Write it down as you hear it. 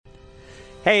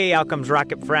Hey, Outcomes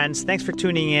Rocket friends. Thanks for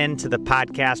tuning in to the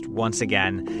podcast once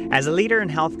again. As a leader in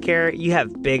healthcare, you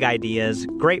have big ideas,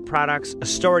 great products, a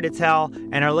story to tell,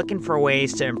 and are looking for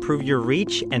ways to improve your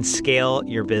reach and scale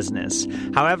your business.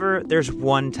 However, there's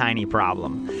one tiny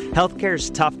problem. Healthcare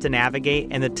is tough to navigate,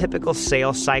 and the typical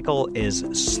sales cycle is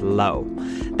slow.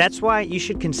 That's why you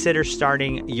should consider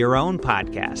starting your own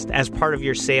podcast as part of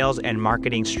your sales and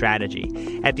marketing strategy.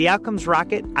 At the Outcomes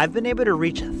Rocket, I've been able to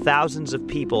reach thousands of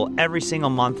people every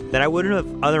single month that I wouldn't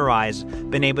have otherwise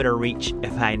been able to reach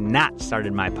if I had not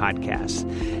started my podcast.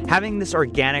 Having this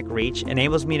organic reach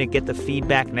enables me to get the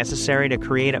feedback necessary to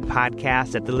create a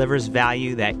podcast that delivers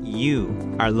value that you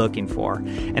are looking for.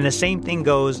 And the same thing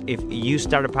goes if you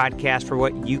start a podcast for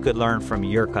what you could learn from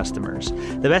your customers.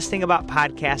 The best thing about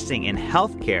podcasting in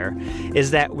healthcare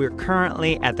is that we're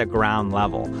currently at the ground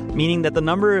level, meaning that the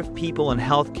number of people in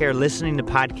healthcare listening to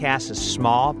podcasts is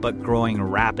small but growing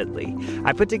rapidly.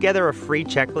 I put together a free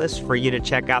checklist for you to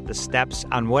check out the steps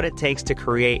on what it takes to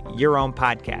create your own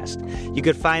podcast. You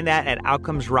could find that at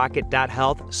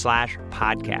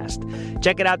outcomesrocket.health/podcast.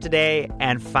 Check it out today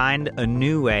and find a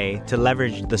new way to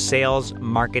leverage the sales,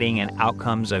 marketing, and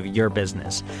outcomes of your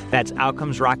business. That's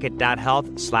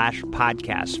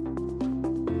outcomesrocket.health/podcast.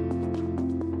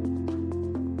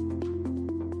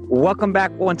 Welcome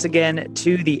back once again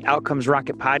to the Outcomes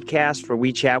Rocket podcast, where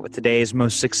we chat with today's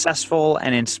most successful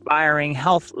and inspiring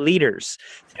health leaders.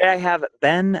 Today I have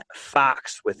Ben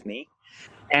Fox with me,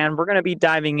 and we're going to be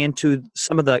diving into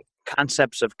some of the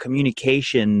concepts of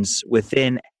communications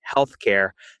within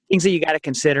healthcare, things that you got to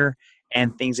consider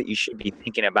and things that you should be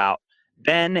thinking about.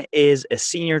 Ben is a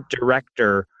senior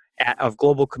director of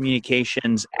global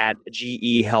communications at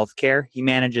GE Healthcare. He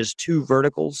manages two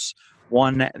verticals,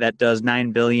 one that does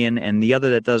 $9 billion and the other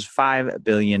that does $5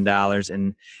 billion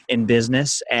in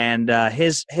business. And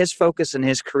his focus in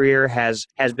his career has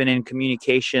been in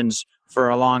communications for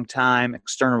a long time,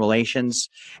 external relations.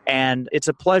 And it's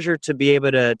a pleasure to be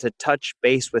able to touch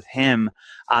base with him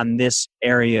on this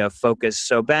area of focus.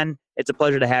 So Ben, it's a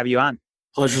pleasure to have you on.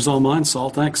 Pleasure's all mine, Saul.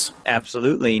 Thanks.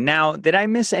 Absolutely. Now, did I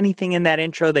miss anything in that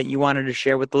intro that you wanted to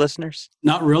share with the listeners?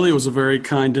 Not really. It was a very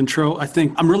kind intro. I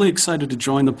think I'm really excited to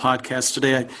join the podcast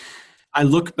today. I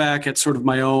look back at sort of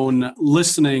my own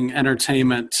listening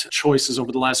entertainment choices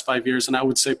over the last 5 years, and I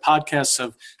would say podcasts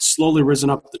have slowly risen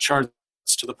up the charts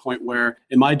to the point where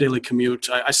in my daily commute,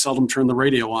 I seldom turn the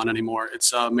radio on anymore.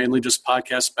 It's mainly just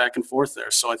podcasts back and forth there.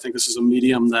 So I think this is a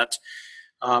medium that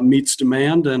meets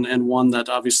demand and one that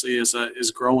obviously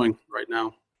is growing right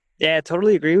now. Yeah, I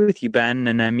totally agree with you, Ben.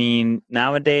 And I mean,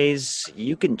 nowadays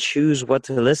you can choose what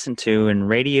to listen to. In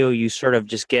radio, you sort of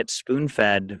just get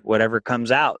spoon-fed whatever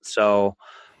comes out. So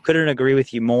couldn't agree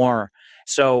with you more.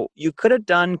 So you could have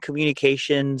done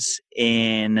communications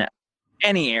in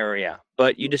any area,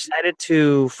 but you decided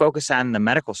to focus on the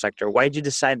medical sector. Why did you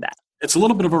decide that? It's a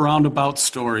little bit of a roundabout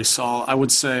story, Saul. I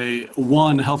would say,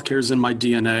 one, healthcare is in my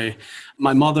DNA.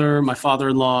 My mother, my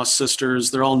father-in-law, sisters,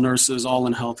 they're all nurses, all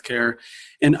in healthcare.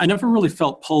 And I never really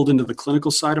felt pulled into the clinical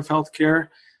side of healthcare.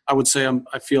 I would say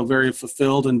I feel very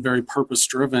fulfilled and very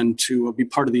purpose-driven to be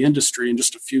part of the industry and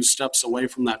just a few steps away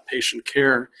from that patient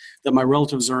care that my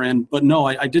relatives are in. But no,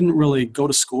 I didn't really go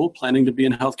to school planning to be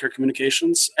in healthcare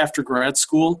communications. After grad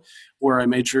school, where I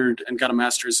majored and got a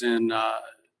master's in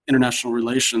international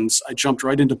relations, I jumped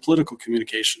right into political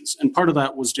communications. And part of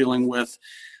that was dealing with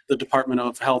the Department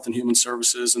of Health and Human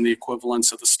Services and the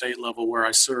equivalents at the state level where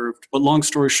I served. But long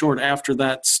story short, after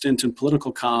that stint in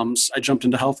political comms, I jumped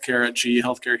into healthcare at GE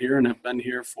Healthcare here and have been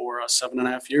here for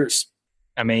 7.5 years.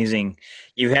 Amazing.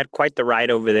 You've had quite the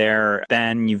ride over there,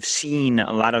 Ben. You've seen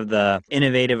a lot of the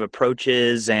innovative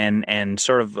approaches and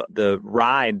sort of the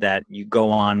ride that you go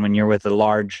on when you're with a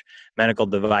large medical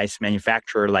device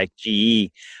manufacturer like GE.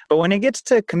 But when it gets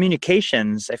to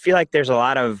communications, I feel like there's a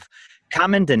lot of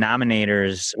common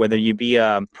denominators, whether you be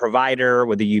a provider,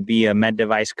 whether you be a med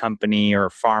device company or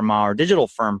pharma or digital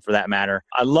firm for that matter.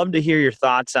 I'd love to hear your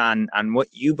thoughts on what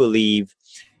you believe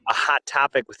a hot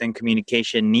topic within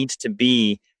communication needs to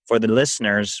be for the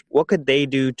listeners. What could they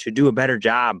do to do a better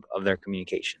job of their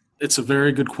communication? It's a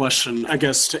very good question. I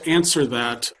guess to answer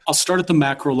that, I'll start at the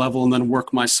macro level and then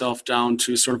work myself down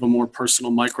to sort of a more personal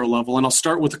micro level. And I'll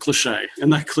start with a cliche.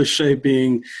 And that cliche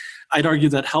being, I'd argue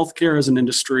that healthcare as an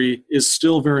industry is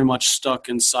still very much stuck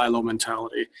in silo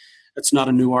mentality. It's not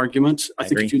a new argument. I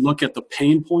think if you look at the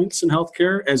pain points in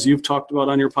healthcare, as you've talked about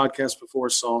on your podcast before,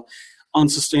 Saul,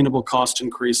 unsustainable cost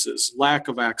increases, lack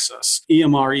of access,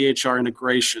 EMR, EHR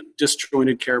integration,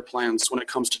 disjointed care plans when it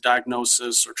comes to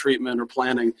diagnosis or treatment or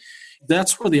planning.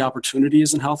 That's where the opportunity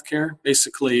is in healthcare,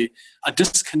 basically a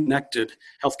disconnected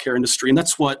healthcare industry. And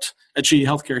that's what at GE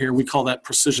Healthcare here, we call that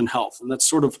precision health. And that's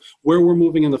sort of where we're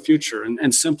moving in the future.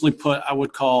 And simply put, I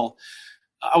would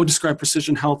describe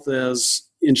precision health as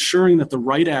ensuring that the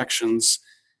right actions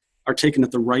are taken at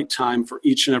the right time for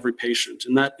each and every patient.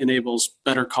 And that enables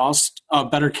better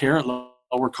care at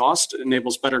lower cost. It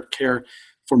enables better care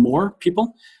for more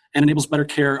people and enables better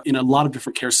care in a lot of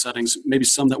different care settings, maybe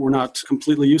some that we're not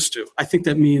completely used to. I think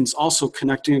that means also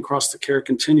connecting across the care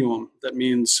continuum. That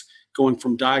means going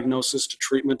from diagnosis to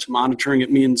treatment to monitoring.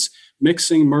 It means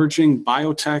mixing, merging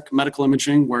biotech, medical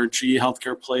imaging, where GE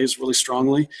Healthcare plays really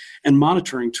strongly, and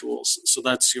monitoring tools. So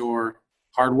that's your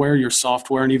hardware, your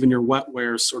software, and even your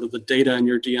wetware, sort of the data in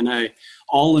your DNA,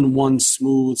 all in one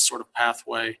smooth sort of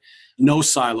pathway. No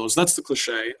silos. That's the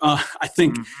cliche. I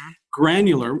think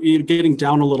granular, getting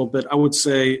down a little bit, I would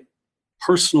say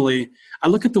personally, I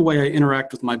look at the way I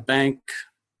interact with my bank,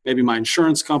 maybe my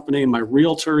insurance company, my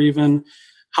realtor even,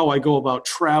 how I go about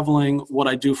traveling, what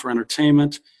I do for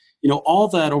entertainment. All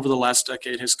that over the last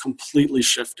decade has completely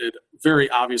shifted, very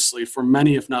obviously, for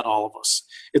many, if not all of us.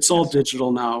 It's all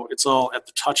digital now. It's all at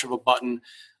the touch of a button.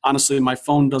 Honestly, my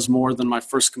phone does more than my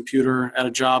first computer at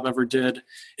a job ever did.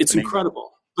 It's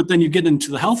incredible. But then you get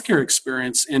into the healthcare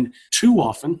experience, and too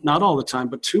often, not all the time,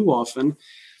 but too often,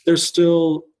 there's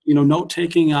still,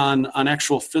 note-taking on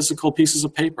actual physical pieces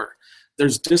of paper.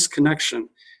 There's disconnection.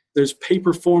 There's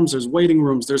paper forms, there's waiting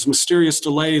rooms, there's mysterious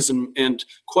delays and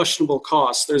questionable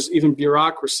costs. There's even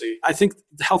bureaucracy. I think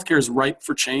healthcare is ripe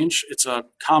for change. It's a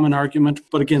common argument.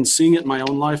 But again, seeing it in my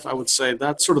own life, I would say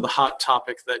that's sort of the hot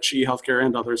topic that GE Healthcare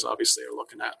and others obviously are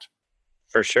looking at.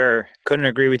 For sure. Couldn't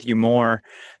agree with you more.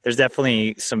 There's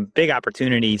definitely some big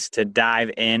opportunities to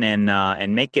dive in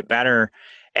and make it better.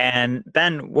 And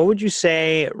Ben, what would you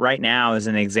say right now is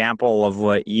an example of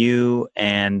what you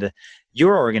and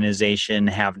your organization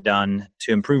have done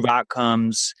to improve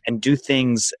outcomes and do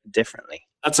things differently?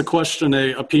 That's a question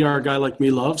a PR guy like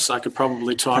me loves. I could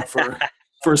probably talk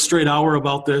for a straight hour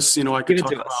about this. I could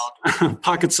talk about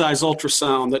pocket-sized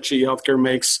ultrasound that GE Healthcare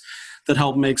makes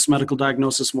that makes medical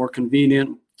diagnosis more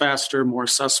convenient, faster, more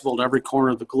accessible to every corner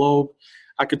of the globe.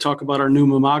 I could talk about our new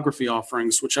mammography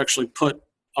offerings, which actually put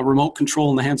a remote control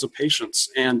in the hands of patients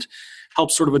and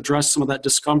help sort of address some of that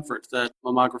discomfort that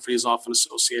mammography is often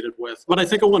associated with. But I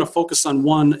think I want to focus on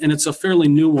one, and it's a fairly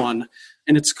new one,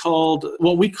 and it's called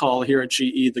what we call here at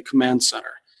GE the Command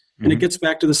Center. And it gets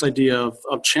back to this idea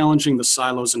of challenging the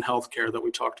silos in healthcare that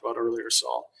we talked about earlier,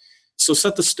 Saul. So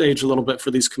set the stage a little bit for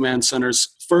these command centers.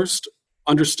 First,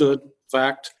 understood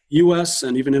fact, U.S.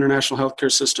 and even international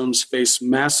healthcare systems face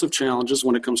massive challenges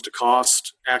when it comes to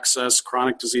cost, access,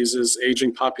 chronic diseases,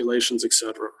 aging populations,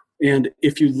 etc. And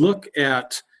if you look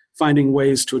at finding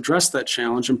ways to address that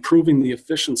challenge, improving the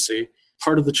efficiency,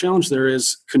 part of the challenge there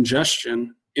is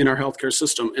congestion in our healthcare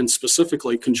system, and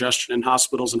specifically congestion in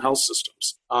hospitals and health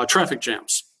systems, traffic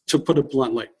jams, to put it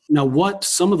bluntly. Now, what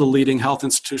some of the leading health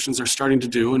institutions are starting to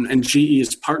do, and GE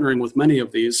is partnering with many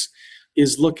of these,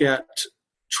 is look at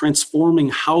transforming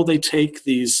how they take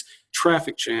these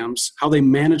traffic jams, how they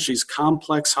manage these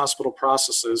complex hospital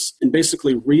processes, and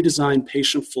basically redesign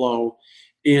patient flow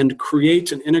and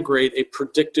create and integrate a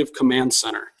predictive command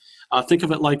center. Think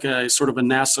of it like a sort of a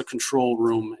NASA control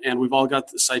room, and we've all got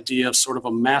this idea of sort of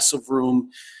a massive room.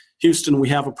 Houston, we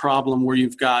have a problem where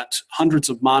you've got hundreds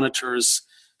of monitors,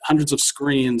 hundreds of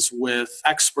screens with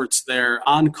experts there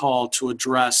on call to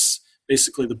address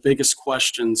basically the biggest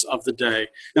questions of the day.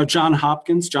 Now, Johns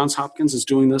Hopkins is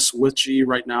doing this with GE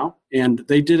right now, and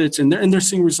they did it, and they're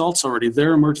seeing results already.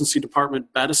 Their emergency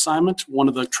department bed assignment, one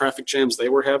of the traffic jams they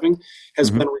were having, has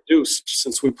been reduced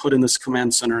since we put in this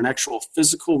command center, an actual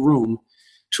physical room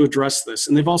to address this.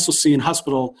 And they've also seen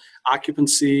hospital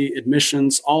occupancy,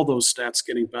 admissions, all those stats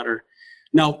getting better.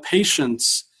 Now,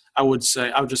 patients, I would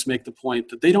just make the point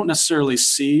that they don't necessarily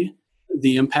see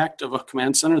the impact of a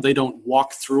command center. They don't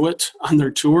walk through it on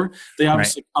their tour. They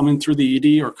obviously come in through the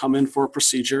ED or come in for a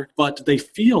procedure, but they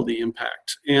feel the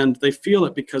impact, and they feel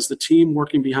it because the team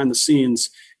working behind the scenes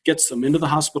gets them into the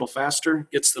hospital faster,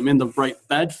 gets them in the right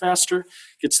bed faster,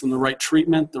 gets them the right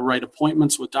treatment, the right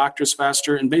appointments with doctors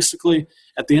faster, and basically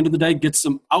at the end of the day gets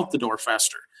them out the door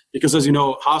faster. Because as you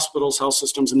know, hospitals, health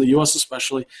systems in the US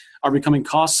especially are becoming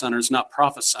cost centers, not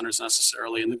profit centers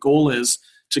necessarily. And the goal is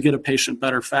to get a patient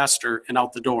better faster and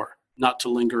out the door, not to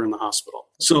linger in the hospital.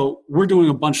 So we're doing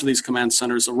a bunch of these command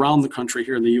centers around the country,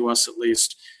 here in the US at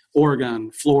least,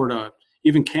 Oregon, Florida,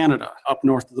 even Canada up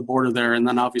north of the border there, and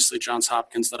then obviously Johns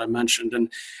Hopkins that I mentioned.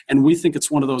 And we think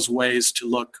it's one of those ways to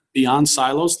look beyond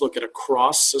silos, look at a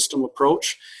cross-system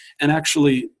approach, and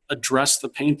actually address the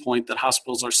pain point that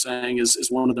hospitals are saying is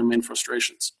one of their main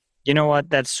frustrations. You know what?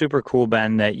 That's super cool,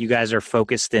 Ben, that you guys are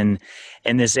focused in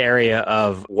this area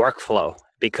of workflow,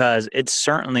 because it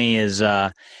certainly is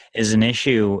an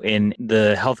issue in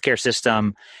the healthcare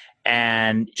system.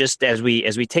 And just as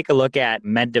we take a look at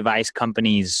med device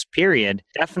companies, period,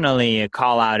 definitely a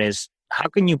call out is how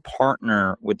can you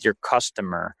partner with your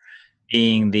customer,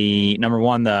 being the number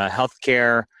one, the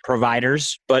healthcare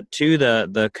providers, but two,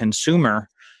 the consumer,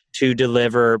 to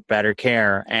deliver better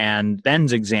care. And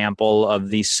Ben's example of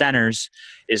these centers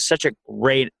is such a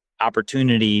great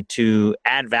opportunity to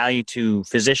add value to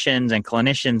physicians and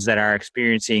clinicians that are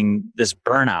experiencing this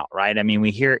burnout, right? I mean,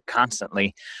 we hear it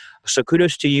constantly. So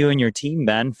kudos to you and your team,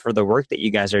 Ben, for the work that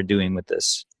you guys are doing with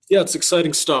this. Yeah, it's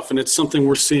exciting stuff. And it's something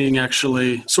we're seeing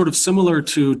actually sort of similar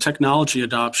to technology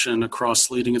adoption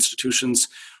across leading institutions.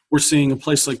 We're seeing a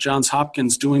place like Johns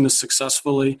Hopkins doing this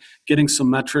successfully, getting some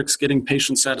metrics, getting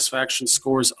patient satisfaction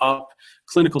scores up,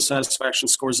 clinical satisfaction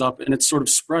scores up, and it's sort of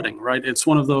spreading, right? It's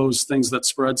one of those things that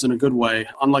spreads in a good way,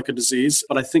 unlike a disease.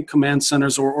 But I think command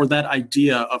centers or that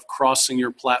idea of crossing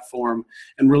your platform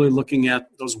and really looking at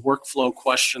those workflow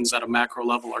questions at a macro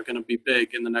level are going to be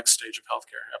big in the next stage of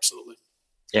healthcare. Absolutely.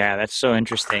 Yeah, that's so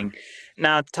interesting.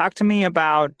 Now, talk to me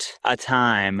about a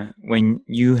time when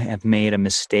you have made a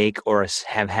mistake or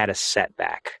have had a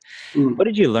setback. What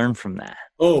did you learn from that?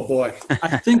 Oh, boy.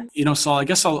 I think, Saul, I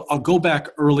guess I'll go back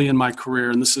early in my career,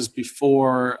 and this is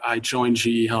before I joined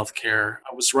GE Healthcare.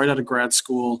 I was right out of grad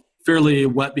school, fairly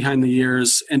wet behind the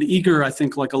ears, and eager, I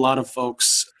think, like a lot of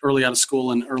folks early out of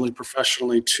school and early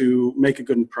professionally, to make a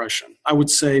good impression. I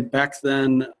would say back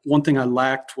then, one thing I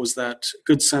lacked was that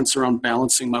good sense around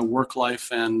balancing my work life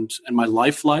and my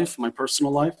life, my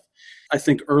personal life. I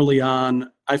think early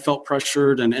on, I felt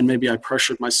pressured, and maybe I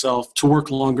pressured myself to work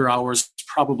longer hours,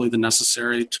 probably than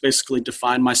necessary, to basically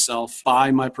define myself by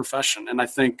my profession. And I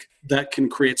think that can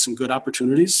create some good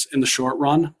opportunities in the short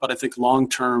run, but I think long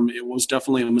term, it was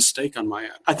definitely a mistake on my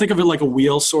end. I think of it like a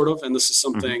wheel, sort of, and this is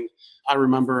something I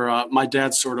remember my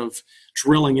dad sort of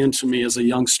drilling into me as a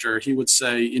youngster. He would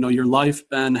say, your life,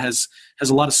 Ben, has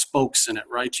a lot of spokes in it,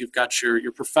 right? You've got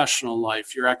your professional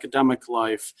life, your academic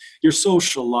life, your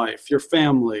social life, your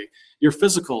family, your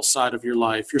physical side of your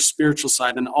life, your spiritual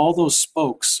side, and all those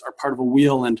spokes are part of a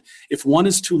wheel. And if one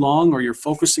is too long or you're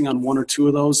focusing on one or two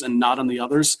of those and not on the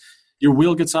others, your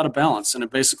wheel gets out of balance and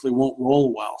it basically won't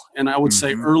roll well. And I would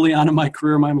say early on in my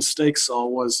career, my mistake,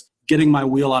 Saul, was getting my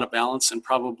wheel out of balance and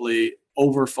probably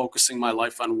over-focusing my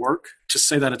life on work. To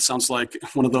say that, it sounds like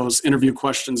one of those interview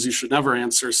questions you should never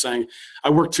answer, saying, I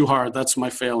work too hard, that's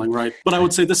my failing, right? But I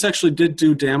would say this actually did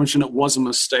do damage and it was a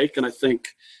mistake. And I think,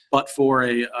 but for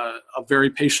a very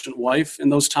patient wife in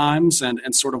those times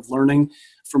and sort of learning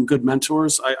from good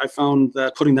mentors, I found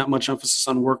that putting that much emphasis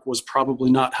on work was probably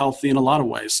not healthy in a lot of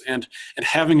ways. And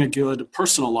having a good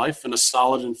personal life and a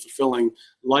solid and fulfilling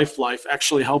life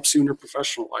actually helps you in your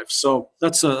professional life. So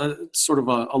that's a sort of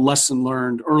a lesson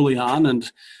learned early on,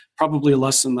 and probably a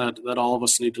lesson that all of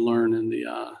us need to learn in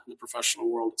the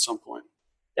professional world at some point.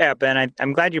 Yeah, Ben,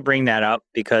 I'm glad you bring that up,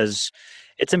 because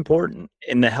it's important.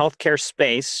 In the healthcare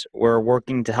space, we're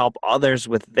working to help others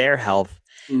with their health.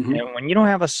 And when you don't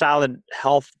have a solid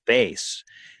health base,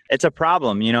 it's a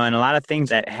problem, and a lot of things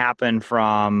that happen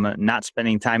from not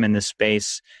spending time in this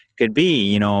space could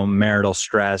be, marital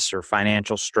stress or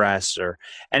financial stress or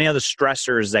any other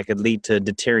stressors that could lead to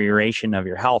deterioration of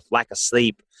your health, lack of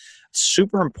sleep. It's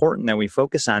super important that we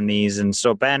focus on these. And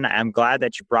so, Ben, I'm glad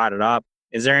that you brought it up.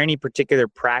 Is there any particular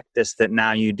practice that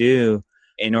now you do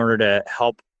in order to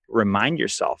help remind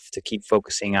yourself to keep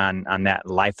focusing on that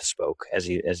life spoke, as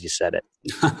you said it?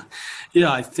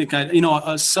 Yeah, I think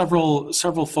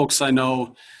several folks I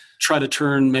know try to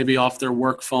turn maybe off their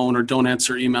work phone or don't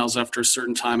answer emails after a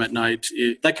certain time at night.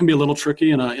 That can be a little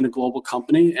tricky in a global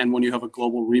company and when you have a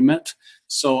global remit.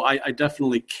 So I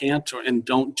definitely can't and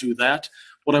don't do that.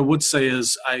 What I would say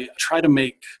is I try to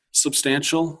make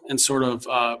substantial and sort of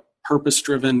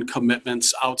purpose-driven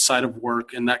commitments outside of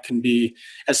work, and that can be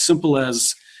as simple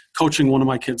as coaching one of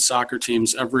my kids' soccer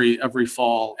teams every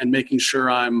fall and making sure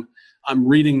I'm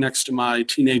reading next to my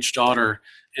teenage daughter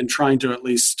and trying to at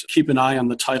least keep an eye on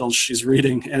the titles she's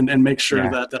reading and make sure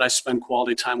that I spend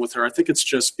quality time with her. I think it's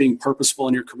just being purposeful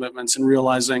in your commitments and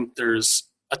realizing there's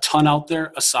a ton out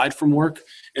there aside from work,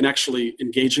 and actually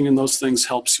engaging in those things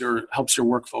helps your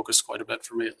work focus quite a bit,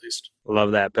 for me at least.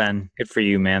 Love that, Ben. Good for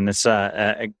you, man. That's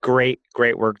a great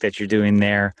work that you're doing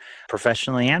there,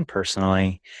 professionally and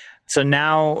personally. So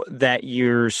now that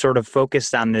you're sort of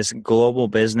focused on this global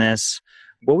business,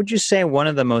 what would you say one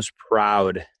of the most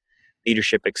proud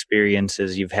leadership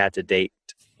experiences you've had to date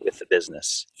with the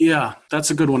business? Yeah, that's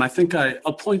a good one. I think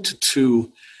I'll point to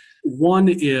two. One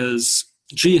is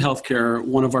GE Healthcare,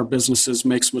 one of our businesses,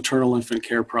 makes maternal infant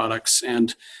care products,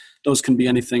 and those can be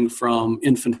anything from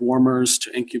infant warmers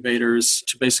to incubators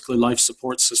to basically life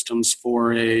support systems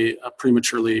for a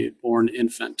prematurely born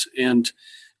infant. And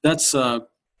that's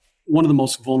one of the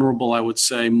most vulnerable, I would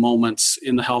say, moments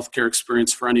in the healthcare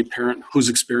experience for any parent who's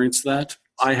experienced that.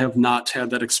 I have not had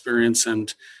that experience,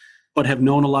 but have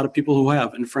known a lot of people who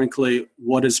have. And frankly,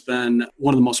 what has been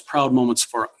one of the most proud moments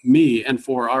for me and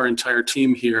for our entire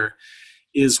team here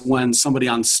is when somebody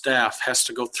on staff has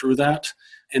to go through that.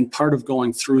 And part of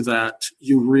going through that,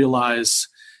 you realize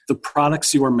the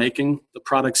products you are making, the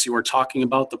products you are talking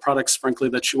about, the products, frankly,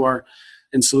 that you are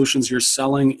and solutions you're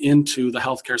selling into the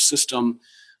healthcare system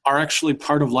are actually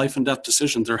part of life and death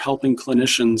decisions. They're helping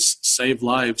clinicians save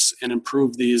lives and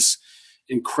improve these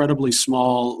incredibly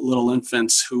small little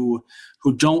infants who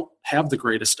don't have the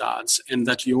greatest odds, and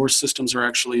that your systems are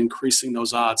actually increasing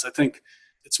those odds. I think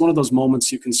it's one of those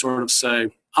moments you can sort of say,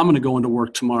 I'm going to go into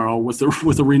work tomorrow with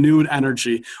a renewed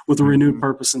energy, with a renewed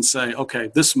purpose, and say,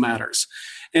 okay, this matters.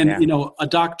 And, a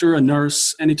doctor, a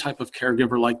nurse, any type of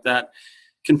caregiver like that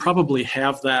can probably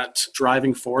have that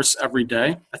driving force every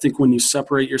day. I think when you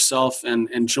separate yourself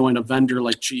and join a vendor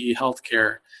like GE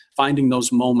Healthcare, finding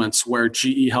those moments where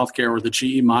GE Healthcare or the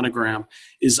GE monogram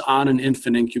is on an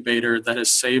infant incubator that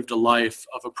has saved a life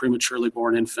of a prematurely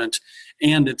born infant,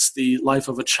 and it's the life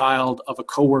of a child of a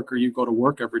coworker you go to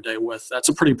work every day with, that's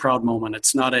a pretty proud moment.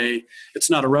 It's not a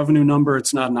revenue number,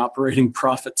 it's not an operating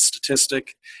profit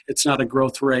statistic, it's not a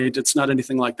growth rate, it's not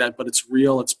anything like that, but it's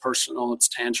real, it's personal, it's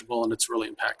tangible, and it's really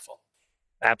impactful.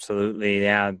 Absolutely.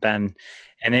 Yeah, Ben.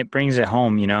 And it brings it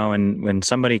home, and when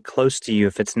somebody close to you,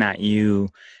 if it's not you,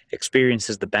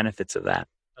 experiences the benefits of that.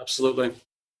 Absolutely.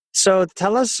 So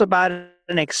tell us about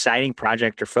an exciting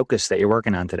project or focus that you're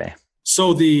working on today.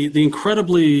 So the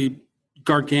incredibly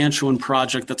gargantuan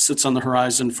project that sits on the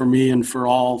horizon for me and for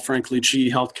all, frankly,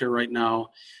 GE Healthcare right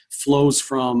now flows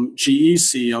from GE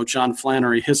CEO John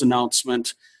Flannery, his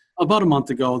announcement about a month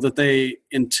ago that they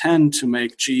intend to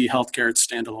make GE Healthcare its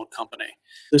standalone company.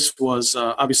 This was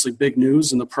obviously big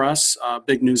news in the press,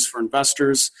 big news for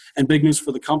investors, and big news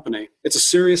for the company. It's a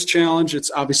serious challenge.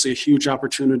 It's obviously a huge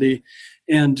opportunity.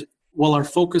 And while our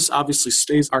focus obviously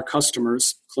stays our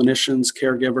customers, clinicians,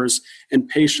 caregivers, and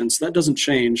patients, that doesn't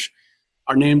change.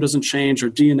 Our name doesn't change. Our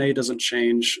DNA doesn't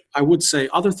change. I would say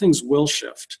other things will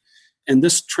shift. And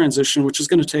this transition, which is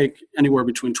going to take anywhere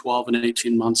between 12 and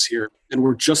 18 months here, and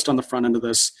we're just on the front end of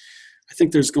this, I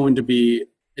think there's going to be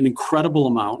an incredible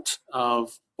amount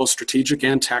of both strategic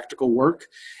and tactical work.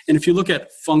 And if you look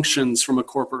at functions from a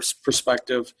corporate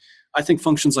perspective, I think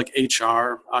functions like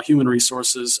HR, human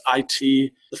resources,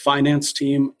 IT, the finance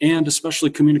team, and especially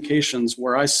communications,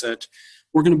 where I sit,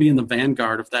 we're going to be in the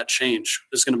vanguard of that change.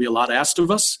 There's going to be a lot asked of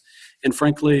us, and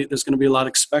frankly, there's going to be a lot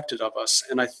expected of us.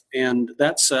 And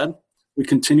that said, we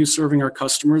continue serving our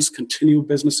customers, continue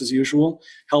business as usual,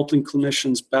 helping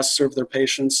clinicians best serve their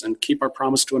patients and keep our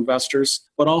promise to investors.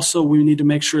 But also we need to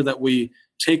make sure that we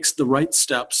take the right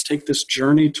steps, take this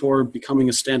journey toward becoming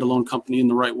a standalone company in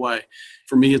the right way.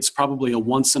 For me, it's probably a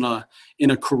once in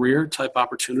a career type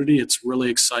opportunity. It's really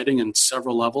exciting in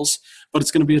several levels, but it's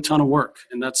going to be a ton of work.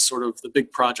 And that's sort of the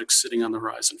big project sitting on the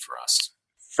horizon for us.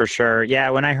 For sure. Yeah.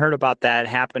 When I heard about that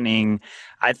happening,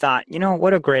 I thought,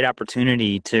 what a great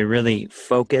opportunity to really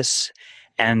focus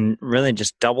and really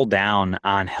just double down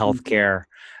on healthcare.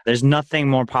 There's nothing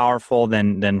more powerful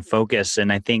than focus.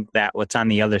 And I think that what's on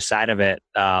the other side of it,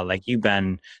 like you,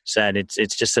 Ben, said, it's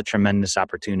just a tremendous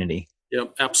opportunity.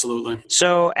 Yep, absolutely.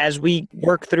 So as we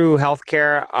work through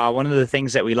healthcare, one of the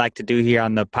things that we like to do here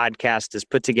on the podcast is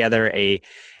put together a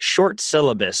short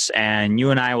syllabus. And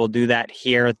you and I will do that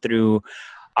here through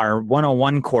our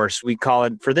 101 course. We call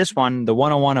it, for this one, the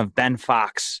 101 of Ben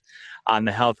Fox on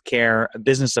the healthcare,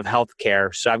 business of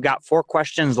healthcare. So I've got 4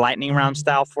 questions, lightning round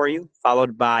style for you,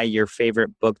 followed by your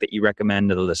favorite book that you recommend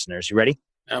to the listeners. You ready?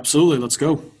 Absolutely. Let's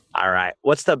go. All right.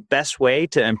 What's the best way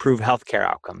to improve healthcare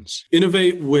outcomes?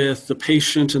 Innovate with the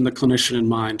patient and the clinician in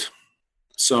mind.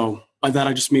 So by that,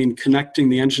 I just mean connecting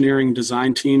the engineering and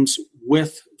design teams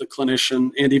with the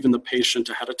clinician and even the patient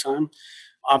ahead of time.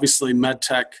 Obviously,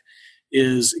 medtech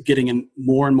is getting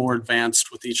more and more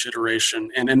advanced with each iteration.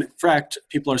 And in fact,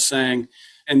 people are saying,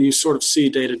 and you sort of see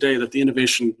day to day, that the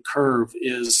innovation curve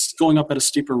is going up at a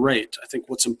steeper rate. I think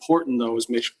what's important, though, is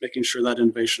making sure that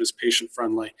innovation is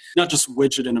patient-friendly, not just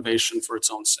widget innovation for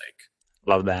its own sake.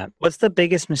 Love that. What's the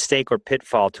biggest mistake or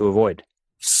pitfall to avoid?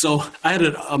 So I had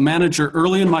a manager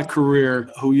early in my career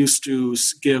who used to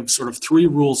give sort of 3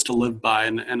 rules to live by,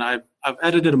 and I've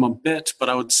edited them a bit, but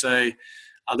I would say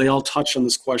they all touch on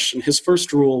this question. His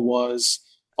first rule was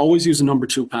always use a number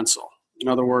 2 pencil. In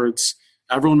other words,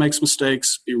 everyone makes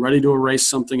mistakes. Be ready to erase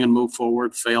something and move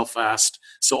forward. Fail fast.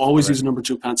 So always use a number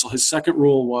 2 pencil. His second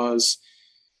rule was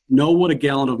know what a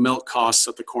gallon of milk costs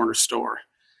at the corner store.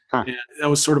 And that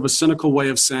was sort of a cynical way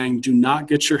of saying, do not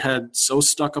get your head so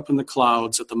stuck up in the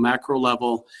clouds at the macro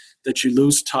level that you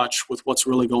lose touch with what's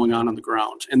really going on the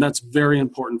ground. And that's very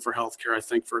important for healthcare, I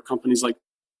think, for companies like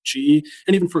GE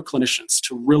and even for clinicians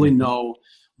to really know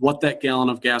what that gallon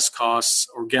of gas costs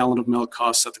or gallon of milk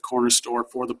costs at the corner store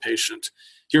for the patient.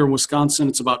 Here in Wisconsin,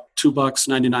 it's about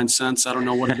 $2.99. I don't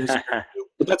know what it is.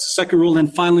 But that's the second rule.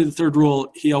 And finally, the third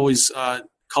rule, he always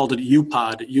called it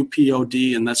UPOD,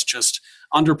 UPOD, and that's just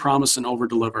under promise and over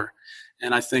deliver.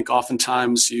 And I think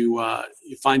oftentimes you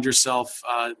find yourself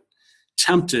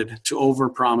tempted to over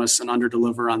promise and under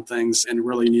deliver on things, and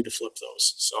really need to flip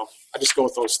those. So I just go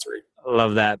with those 3.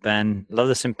 Love that, Ben. Love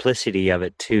the simplicity of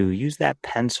it too. Use that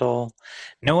pencil.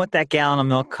 Know what that gallon of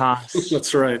milk costs.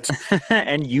 That's right.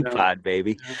 And UPOD,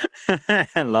 baby.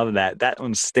 I love that. That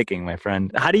one's sticking, my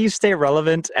friend. How do you stay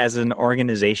relevant as an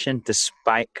organization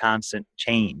despite constant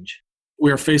change?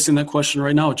 We are facing that question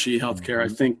right now at GE Healthcare. I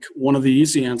think one of the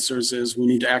easy answers is we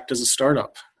need to act as a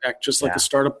startup, act just like a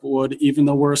startup would, even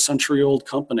though we're a century-old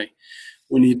company.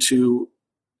 We need to,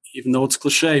 even though it's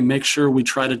cliche, make sure we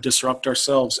try to disrupt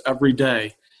ourselves every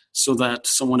day so that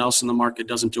someone else in the market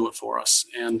doesn't do it for us.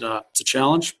 And it's a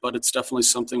challenge, but it's definitely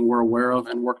something we're aware of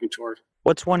and working toward.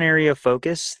 What's one area of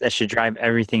focus that should drive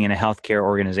everything in a healthcare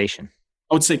organization?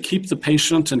 I would say keep the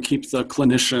patient and keep the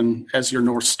clinician as your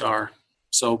North Star.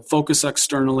 So focus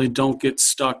externally. Don't get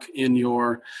stuck in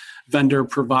your vendor,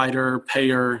 provider,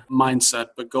 payer mindset,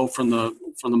 but go from the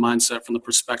mindset, from the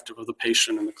perspective of the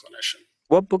patient and the clinician.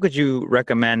 What book would you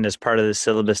recommend as part of the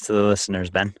syllabus to the listeners,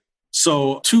 Ben?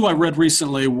 So 2 I read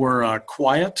recently were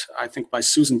Quiet, I think by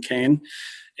Susan Cain,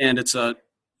 and it's a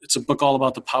book all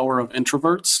about the power of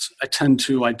introverts. I tend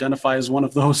to identify as one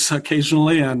of those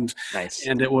occasionally, and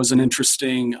it was an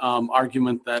interesting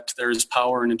argument that there is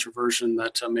power in introversion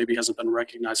that maybe hasn't been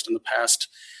recognized in the past.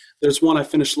 There's one I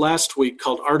finished last week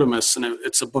called Artemis, and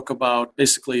it's a book about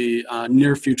basically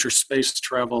near-future space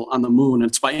travel on the moon.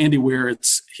 It's by Andy Weir.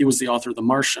 He was the author of The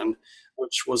Martian,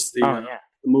 which was the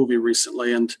movie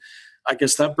recently, and I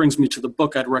guess that brings me to the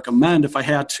book I'd recommend if I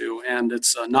had to, and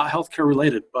it's not healthcare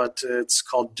related, but it's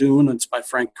called Dune. It's by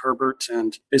Frank Herbert,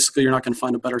 and basically you're not going to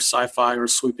find a better sci-fi or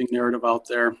sweeping narrative out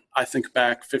there. I think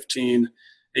back 15,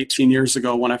 18 years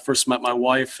ago when I first met my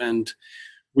wife, and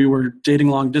we were dating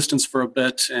long distance for a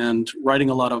bit and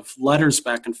writing a lot of letters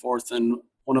back and forth, and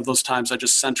one of those times I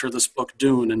just sent her this book,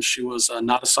 Dune, and she was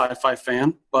not a sci-fi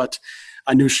fan, but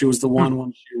I knew she was the one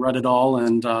when she read it all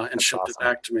and shipped it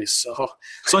back to me. So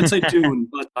I'd say Dune,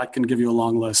 but I can give you a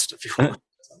long list if you want.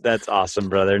 That's awesome,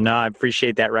 brother. No, I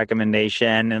appreciate that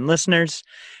recommendation. And listeners,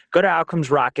 go to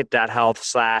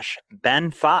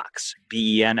outcomesrocket.health/Ben Fox,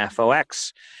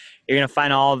 BENFOX. You're going to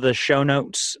find all of the show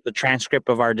notes, the transcript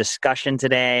of our discussion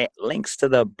today, links to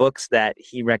the books that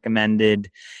he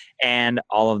recommended, and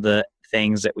all of the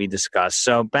things that we discussed.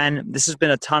 So, Ben, this has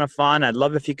been a ton of fun. I'd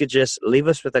love if you could just leave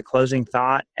us with a closing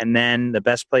thought, and then the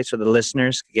best place for the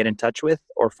listeners to get in touch with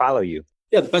or follow you.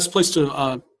 Yeah, the best place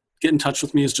to get in touch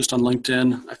with me is just on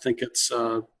LinkedIn. I think it's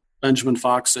Benjamin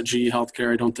Fox at GE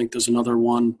Healthcare. I don't think there's another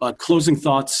one. But closing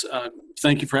thoughts,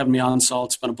 thank you for having me on, Saul.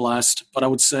 It's been a blast. But I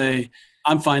would say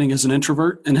I'm finding as an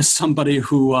introvert and as somebody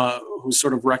who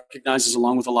sort of recognizes,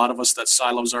 along with a lot of us, that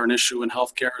silos are an issue in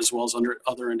healthcare as well as under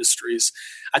other industries.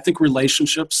 I think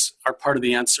relationships are part of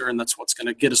the answer, and that's what's going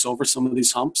to get us over some of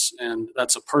these humps. And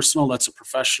that's a personal, that's a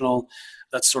professional,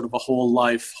 that's sort of a whole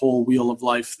wheel of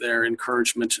life there,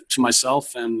 encouragement to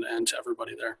myself and to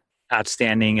everybody there.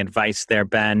 Outstanding advice there,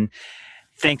 Ben.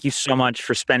 Thank you so much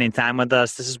for spending time with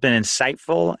us. This has been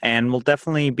insightful, and we'll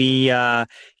definitely be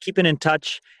keeping in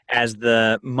touch as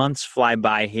the months fly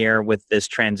by here with this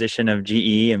transition of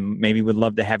GE, and maybe we'd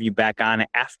love to have you back on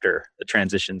after the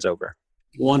transition's over.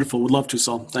 Wonderful. Would love to,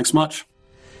 Saul. Thanks much.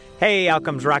 Hey,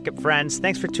 Outcomes Rocket friends.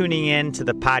 Thanks for tuning in to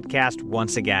the podcast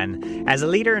once again. As a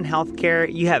leader in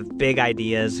healthcare, you have big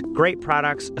ideas, great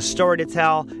products, a story to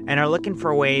tell, and are looking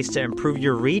for ways to improve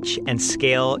your reach and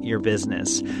scale your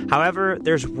business. However,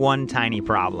 there's one tiny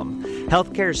problem.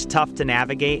 Healthcare is tough to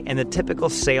navigate, and the typical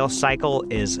sales cycle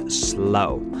is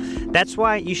slow. That's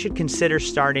why you should consider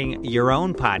starting your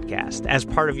own podcast as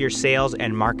part of your sales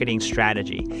and marketing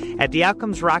strategy. At the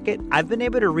Outcomes Rocket, I've been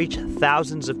able to reach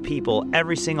thousands of people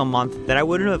every single month that I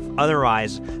wouldn't have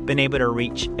otherwise been able to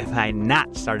reach if I had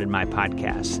not started my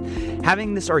podcast.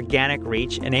 Having this organic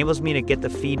reach enables me to get the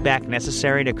feedback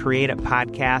necessary to create a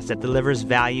podcast that delivers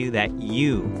value that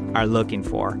you are looking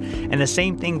for. And the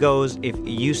same thing goes if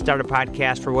you start a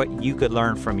podcast for what you could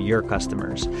learn from your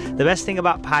customers. The best thing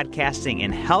about podcasting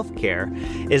in healthcare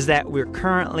is that we're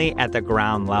currently at the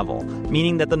ground level,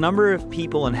 meaning that the number of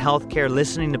people in healthcare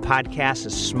listening to podcasts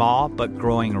is small but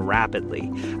growing rapidly.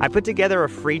 I put together a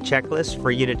free checklist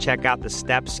for you to check out the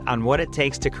steps on what it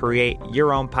takes to create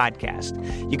your own podcast.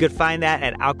 You could find that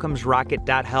at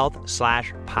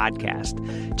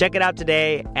outcomesrocket.health/podcast. Check it out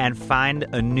today and find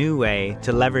a new way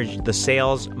to leverage the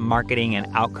sales, marketing, and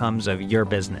outcomes of your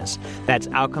business. That's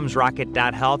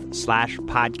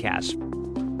outcomesrocket.health/podcast.